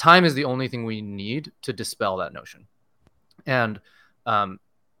time is the only thing we need to dispel that notion. And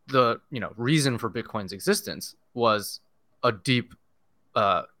the reason for Bitcoin's existence was a deep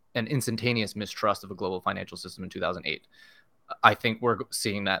and instantaneous mistrust of a global financial system in 2008. I think we're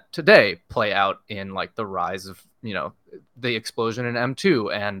seeing that today play out in like the rise of the explosion in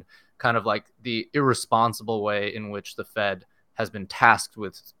M2 and kind of like the irresponsible way in which the Fed has been tasked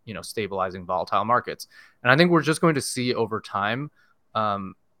with stabilizing volatile markets. And I think we're just going to see over time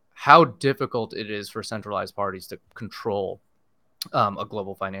how difficult it is for centralized parties to control a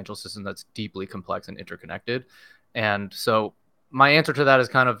global financial system that's deeply complex and interconnected. And so my answer to that is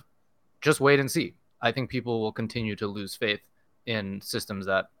kind of just wait and see. I think people will continue to lose faith in systems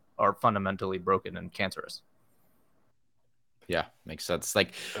that are fundamentally broken and cancerous. Yeah, makes sense.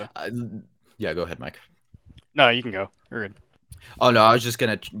 Like, yeah, go ahead, Mike. No, you can go. You're good. Oh no, I was just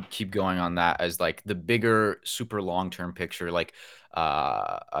gonna keep going on that as like the bigger, super long-term picture. Like,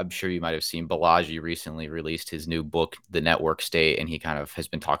 I'm sure you might have seen Balaji recently released his new book, The Network State, and he kind of has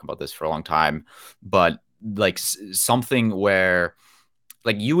been talking about this for a long time. But like something where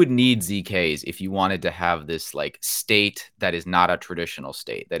like you would need ZKs if you wanted to have this like state that is not a traditional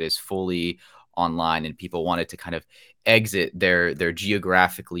state, that is fully online, and people wanted to kind of exit their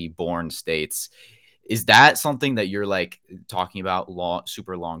geographically born states. Is that something that you're like talking about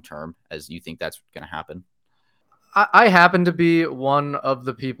super long term, as you think that's going to happen? I happen to be one of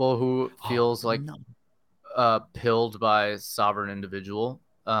the people who feels pilled by Sovereign Individual,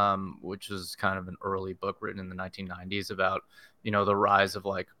 which is kind of an early book written in the 1990s about the rise of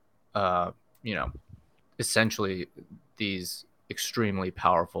like essentially these extremely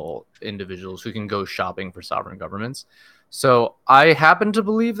powerful individuals who can go shopping for sovereign governments. So I happen to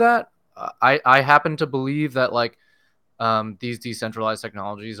believe that. I happen to believe that like these decentralized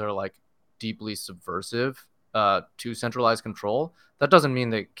technologies are like deeply subversive to centralized control. That doesn't mean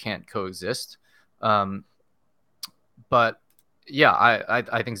they can't coexist. But yeah,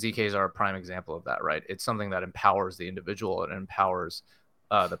 I think ZKs are a prime example of that, right? It's something that empowers the individual and empowers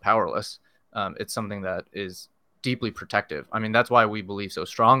the powerless. It's something that is deeply protective. I mean, that's why we believe so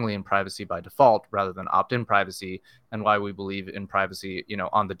strongly in privacy by default rather than opt-in privacy, and why we believe in privacy,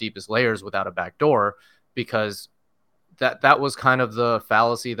 on the deepest layers without a backdoor, because that was kind of the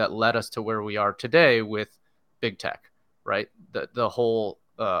fallacy that led us to where we are today with big tech, right? The whole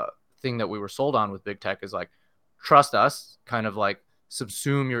thing that we were sold on with big tech is like, trust us, kind of like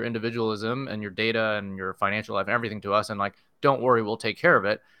subsume your individualism and your data and your financial life and everything to us, and like, don't worry, we'll take care of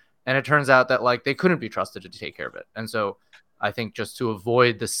it. And it turns out that like they couldn't be trusted to take care of it. And so I think just to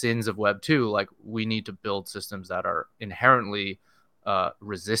avoid the sins of Web 2, like we need to build systems that are inherently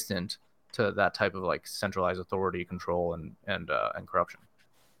resistant to that type of like centralized authority, control, and corruption.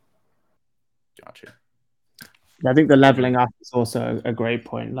 Gotcha. I think the leveling up is also a great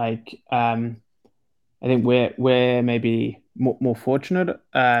point. Like, I think we're maybe more fortunate,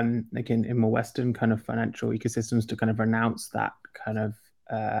 like in more Western kind of financial ecosystems, to kind of renounce that kind of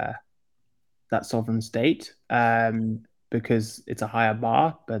that sovereign state, because it's a higher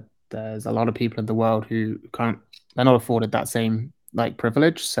bar. But there's a lot of people in the world who can't, they're not afforded that same like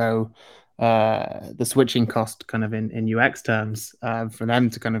privilege. So the switching cost kind of in UX terms, for them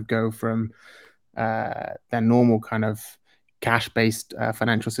to kind of go from their normal kind of cash-based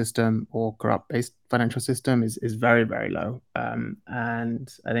financial system or corrupt-based financial system is very, very low. And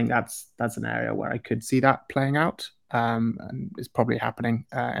I think that's an area where I could see that playing out, and it's probably happening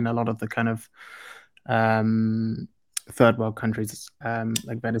in a lot of the kind of third world countries,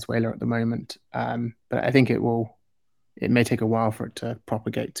 like Venezuela at the moment. But I think it may take a while for it to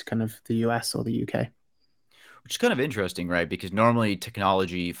propagate to kind of the US or the UK. Which is kind of interesting, right? Because normally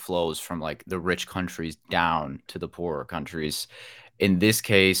technology flows from like the rich countries down to the poorer countries. In this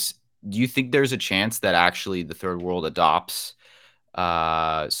case, do you think there's a chance that actually the third world adopts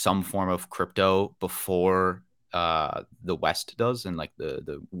some form of crypto before the West does, and like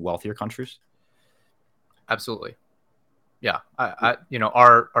the wealthier countries? Absolutely. Yeah,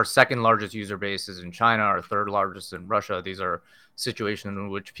 our second largest user base is in China, our third largest in Russia. These are situations in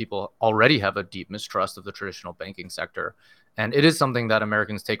which people already have a deep mistrust of the traditional banking sector. And it is something that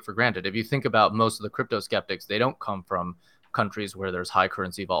Americans take for granted. If you think about most of the crypto skeptics, they don't come from countries where there's high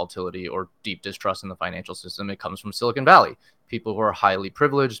currency volatility or deep distrust in the financial system. It comes from Silicon Valley, people who are highly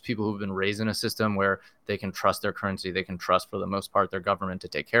privileged, people who've been raised in a system where they can trust their currency, they can trust for the most part their government to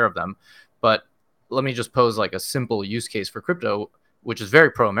take care of them. But let me just pose like a simple use case for crypto, which is very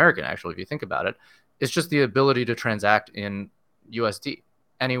pro-American, actually, if you think about it. It's just the ability to transact in USD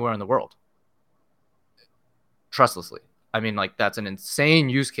anywhere in the world trustlessly. I mean, like, that's an insane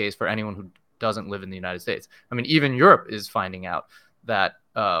use case for anyone who doesn't live in the United States. I mean, even Europe is finding out that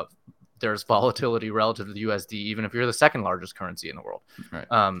there's volatility relative to the USD, even if you're the second largest currency in the world.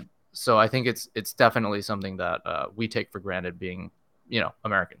 Right. So I think it's definitely something that we take for granted, being,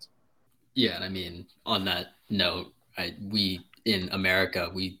 Americans. Yeah, and I mean, on that note, we in America,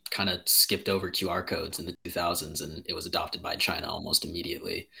 we kind of skipped over QR codes in the 2000s, and it was adopted by China almost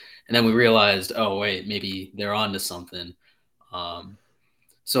immediately. And then we realized, oh wait, maybe they're onto something.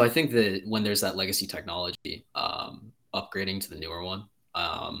 So I think that when there's that legacy technology upgrading to the newer one,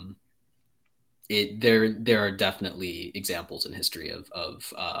 there are definitely examples in history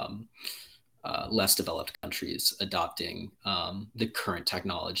of less developed countries adopting the current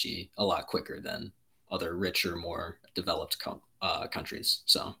technology a lot quicker than other richer, more developed countries.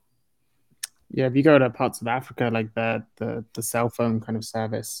 So, yeah, if you go to parts of Africa, like the cell phone kind of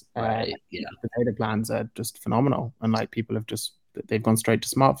service, right, yeah, the data plans are just phenomenal, and like people they've gone straight to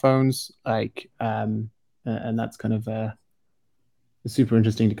smartphones, like, and that's kind of super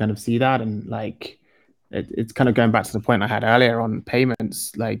interesting to kind of see that. And like it's kind of going back to the point I had earlier on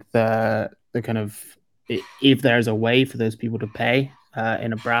payments, like the kind of, if there's a way for those people to pay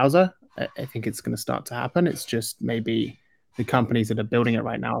in a browser, I think it's going to start to happen. It's just maybe the companies that are building it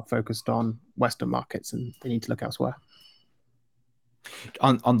right now are focused on Western markets, and they need to look elsewhere.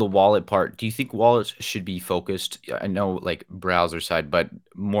 On the wallet part, do you think wallets should be focused, I know like browser side, but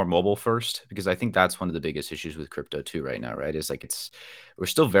more mobile first? Because I think that's one of the biggest issues with crypto too right now, right? Is like we're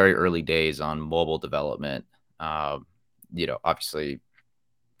still very early days on mobile development. Obviously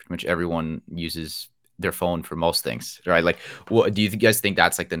pretty much everyone uses their phone for most things, right? Like, what do you guys think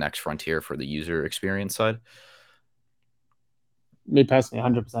that's like the next frontier for the user experience side? Me personally,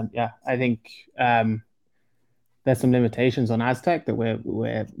 100%. Yeah, I think there's some limitations on Aztec that we're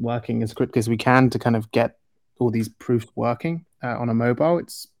working as quickly as we can to kind of get all these proofs working on a mobile.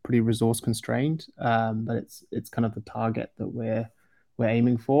 It's pretty resource constrained, but it's kind of the target that we're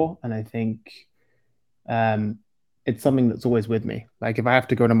aiming for, and I think it's something that's always with me. Like if I have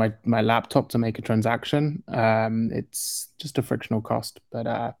to go to my laptop to make a transaction, it's just a frictional cost,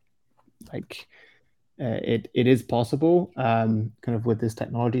 but like it is possible, kind of with this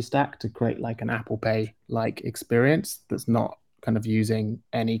technology stack, to create like an Apple Pay like experience that's not kind of using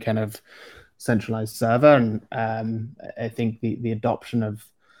any kind of centralized server. And I think the adoption of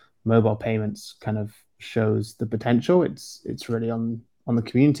mobile payments kind of shows the potential. It's really on the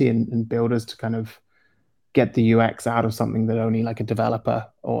community and builders to kind of get the UX out of something that only like a developer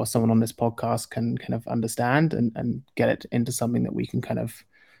or someone on this podcast can kind of understand, and get it into something that we can kind of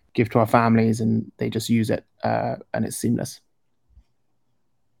give to our families and they just use it, and it's seamless.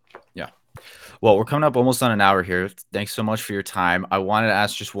 Yeah. Well, we're coming up almost on an hour here. Thanks so much for your time. I wanted to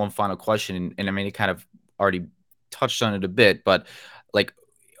ask just one final question, and I mean, it kind of already touched on it a bit, but like,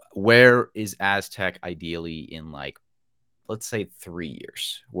 where is Aztec ideally in, like, let's say 3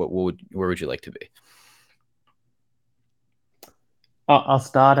 years? Where would you like to be? I'll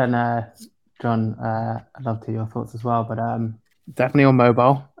start, and John, I'd love to hear your thoughts as well. But definitely on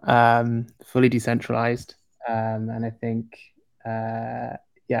mobile, fully decentralized, and I think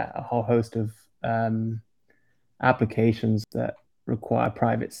yeah, a whole host of applications that require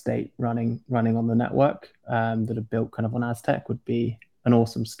private state running on the network, that are built kind of on Aztec would be an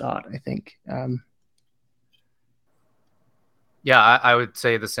awesome start, I think. Yeah, I would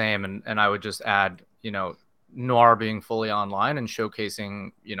say the same, and I would just add, Noir being fully online and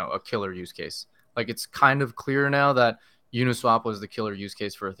showcasing, a killer use case. Like it's kind of clear now that Uniswap was the killer use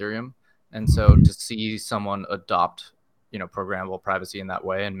case for Ethereum, and so to see someone adopt, programmable privacy in that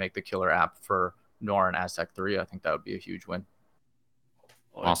way and make the killer app for Noir and Aztec 3, I think that would be a huge win.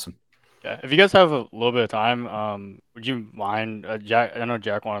 Awesome. Yeah, if you guys have a little bit of time, would you mind, Jack? I know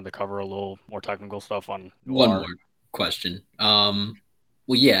Jack wanted to cover a little more technical stuff on Noir. One more question. Well,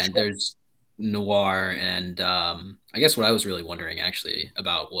 yeah, there's Noir, and I guess what I was really wondering actually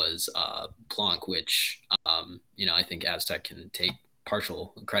about was Plonk, which I think Aztec can take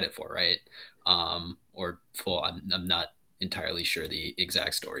partial credit for, right? Or full. I'm not entirely sure the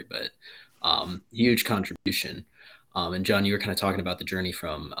exact story, but huge contribution. And John, you were kind of talking about the journey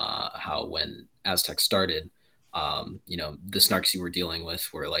from how when Aztec started, the snarks you were dealing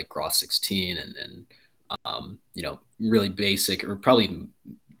with were like Groth 16 and really basic, or probably,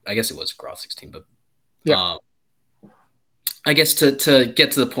 I guess it was Groth 16, but Yeah. I guess to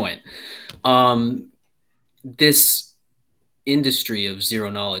get to the point, this industry of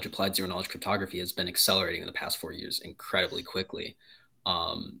applied zero knowledge cryptography has been accelerating in the past 4 years incredibly quickly.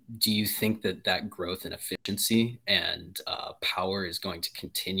 Do you think that growth in efficiency and power is going to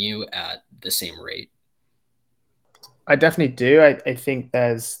continue at the same rate? I definitely do. I think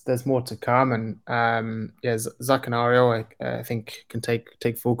there's more to come, and yeah, Zach and Ariel, I think, can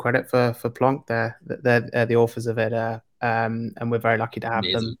take full credit for Plonk. They're the authors of it, and we're very lucky to have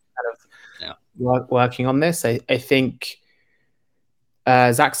them kind of working on this. I think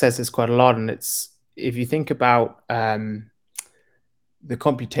Zach says this quite a lot, and it's, if you think about the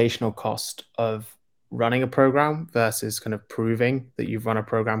computational cost of running a program versus kind of proving that you've run a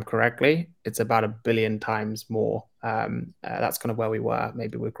program correctly, it's about 1 billion times more. That's kind of where we were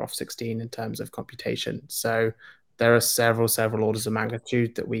maybe with Groth 16 in terms of computation. So there are several orders of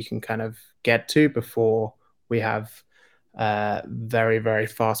magnitude that we can kind of get to before we have very, very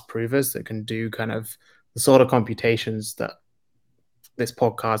fast provers that can do kind of the sort of computations that this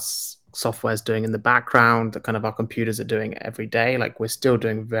podcast software is doing in the background, that kind of our computers are doing every day. Like we're still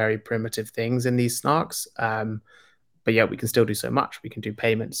doing very primitive things in these snarks, but yeah, we can still do so much. We can do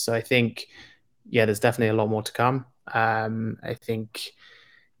payments. So I think, yeah, there's definitely a lot more to come. I think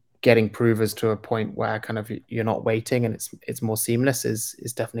getting provers to a point where kind of you're not waiting and it's more seamless is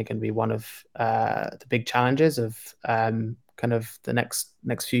definitely going to be one of the big challenges of kind of the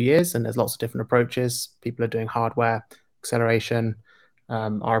next few years. And there's lots of different approaches. People are doing hardware acceleration.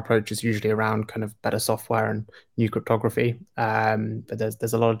 Our approach is usually around kind of better software and new cryptography. But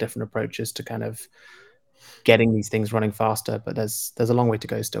there's a lot of different approaches to kind of getting these things running faster. But there's a long way to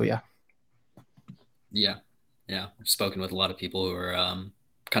go still. Yeah. Yeah. I've spoken with a lot of people who are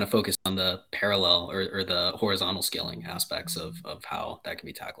kind of focused on the parallel or the horizontal scaling aspects of how that can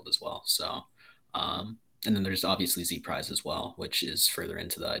be tackled as well. So, and then there's obviously ZPrize as well, which is further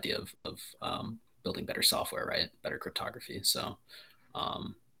into the idea of building better software, right? Better cryptography. So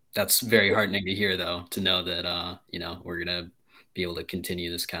that's very heartening to hear, though, to know that, we're going to be able to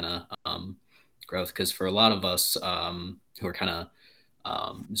continue this kind of growth. Because for a lot of us who are kind of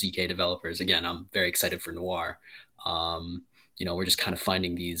ZK developers, again, I'm very excited for Noir. We're just kind of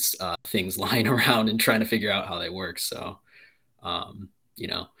finding these things lying around and trying to figure out how they work. So,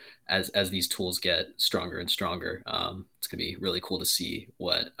 as these tools get stronger and stronger, it's going to be really cool to see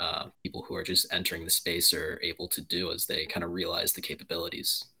what people who are just entering the space are able to do as they kind of realize the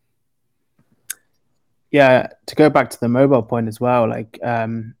capabilities. Yeah, to go back to the mobile point as well, like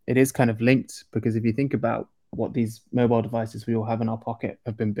it is kind of linked, because if you think about what these mobile devices we all have in our pocket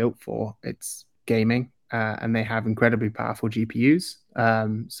have been built for, it's gaming, and they have incredibly powerful GPUs.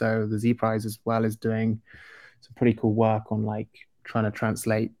 So the Z Prize as well is doing some pretty cool work on like trying to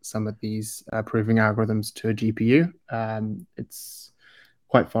translate some of these proving algorithms to a GPU. It's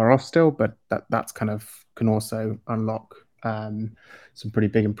quite far off still, but that's kind of can also unlock some pretty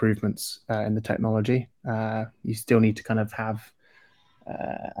big improvements in the technology. You still need to kind of have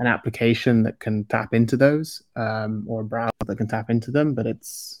an application that can tap into those, or a browser that can tap into them, but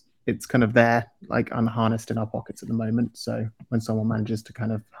it's kind of there, like unharnessed in our pockets at the moment. So when someone manages to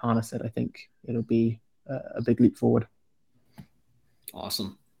kind of harness it, I think it'll be a big leap forward.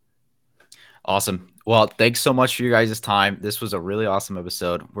 Awesome. Well, thanks so much for your guys' time. This was a really awesome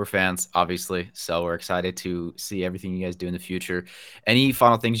episode. We're fans, obviously, so we're excited to see everything you guys do in the future. Any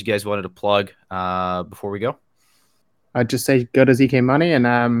final things you guys wanted to plug before we go? I'd just say go to ZK Money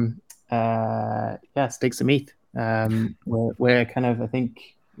and stake some ETH. We're kind of, I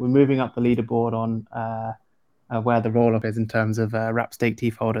think we're moving up the leaderboard on where the roll-up is in terms of wrap stake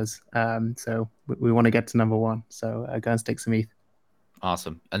ETH holders. So we want to get to number 1. So go and stake some ETH.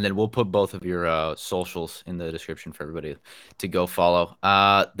 Awesome. And then we'll put both of your socials in the description for everybody to go follow.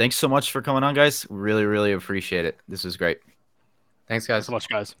 Thanks so much for coming on, guys. Really, really appreciate it. This was great. Thanks, guys. Thanks so much,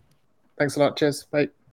 guys. Thanks a lot. Cheers. Bye.